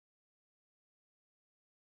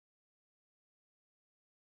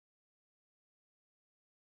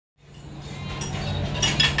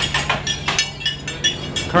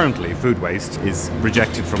Currently, food waste is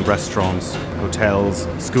rejected from restaurants, hotels,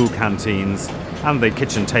 school canteens, and the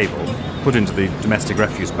kitchen table, put into the domestic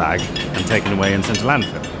refuse bag and taken away and sent to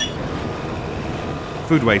landfill.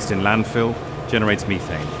 Food waste in landfill generates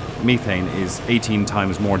methane. Methane is 18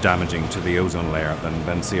 times more damaging to the ozone layer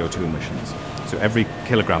than CO2 emissions. So every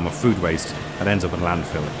kilogram of food waste that ends up in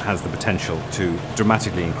landfill has the potential to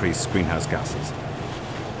dramatically increase greenhouse gases.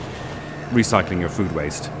 Recycling your food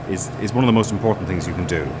waste is one of the most important things you can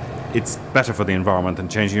do. It's better for the environment than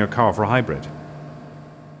changing your car for a hybrid.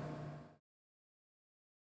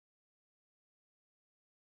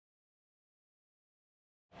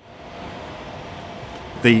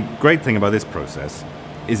 The great thing about this process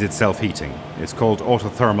is it's self-heating. It's called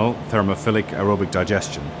autothermal thermophilic aerobic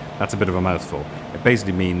digestion. That's a bit of a mouthful. It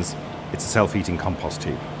basically means it's a self-heating compost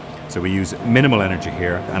heap. So we use minimal energy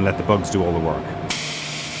here and let the bugs do all the work.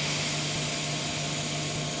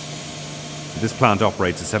 This plant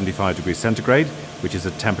operates at 75 degrees centigrade, which is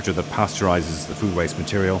a temperature that pasteurizes the food waste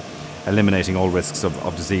material, eliminating all risks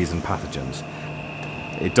of disease and pathogens.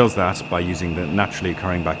 It does that by using the naturally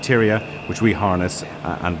occurring bacteria, which we harness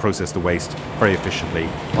and process the waste very efficiently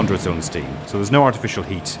under its own steam. So there's no artificial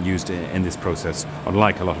heat used in this process,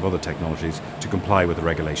 unlike a lot of other technologies, to comply with the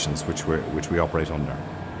regulations which we operate under.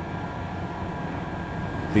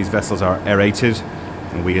 These vessels are aerated,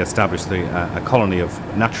 and we establish a colony of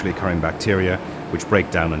naturally occurring bacteria which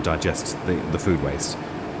break down and digest the food waste.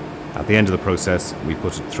 At the end of the process, we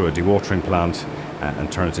put it through a dewatering plant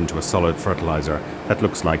and turn it into a solid fertiliser that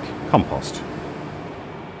looks like compost.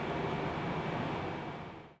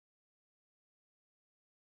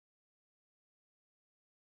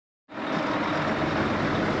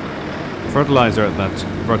 The fertiliser that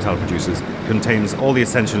Vertal produces contains all the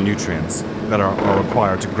essential nutrients that are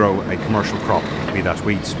required to grow a commercial crop, be that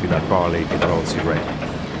wheat, be that barley, be that oilseed rape.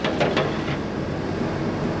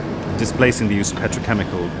 Displacing the use of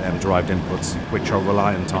petrochemical derived inputs, which are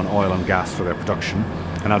reliant on oil and gas for their production,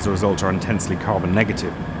 and as a result are intensely carbon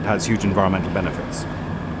negative. It has huge environmental benefits.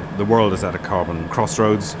 The world is at a carbon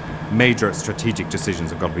crossroads. Major strategic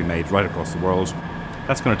decisions have got to be made right across the world.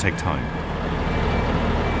 That's going to take time.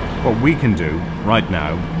 What we can do right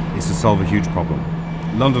now is to solve a huge problem.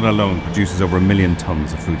 London alone produces over 1 million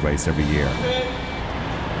tonnes of food waste every year.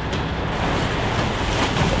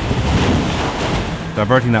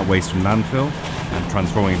 Diverting that waste from landfill and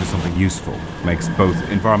transforming it into something useful makes both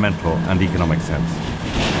environmental and economic sense.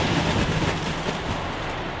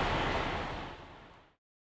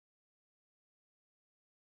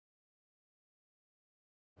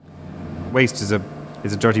 Waste is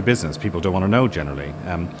a dirty business. People don't want to know generally.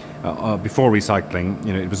 Before recycling,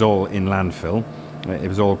 it was all in landfill. It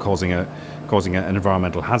was all causing an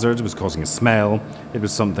environmental hazard. It was causing a smell. It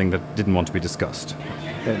was something that didn't want to be discussed.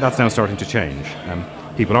 That's now starting to change.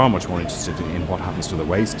 People are much more interested in what happens to the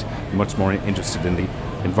waste, much more interested in the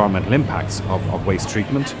environmental impacts of waste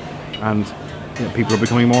treatment, and people are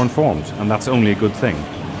becoming more informed, and that's only a good thing.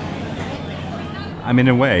 In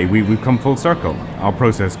a way, we've come full circle. Our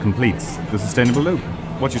process completes the sustainable loop.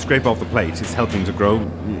 What you scrape off the plate is helping to grow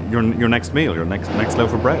your next meal, your next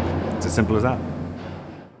loaf of bread. It's as simple as that.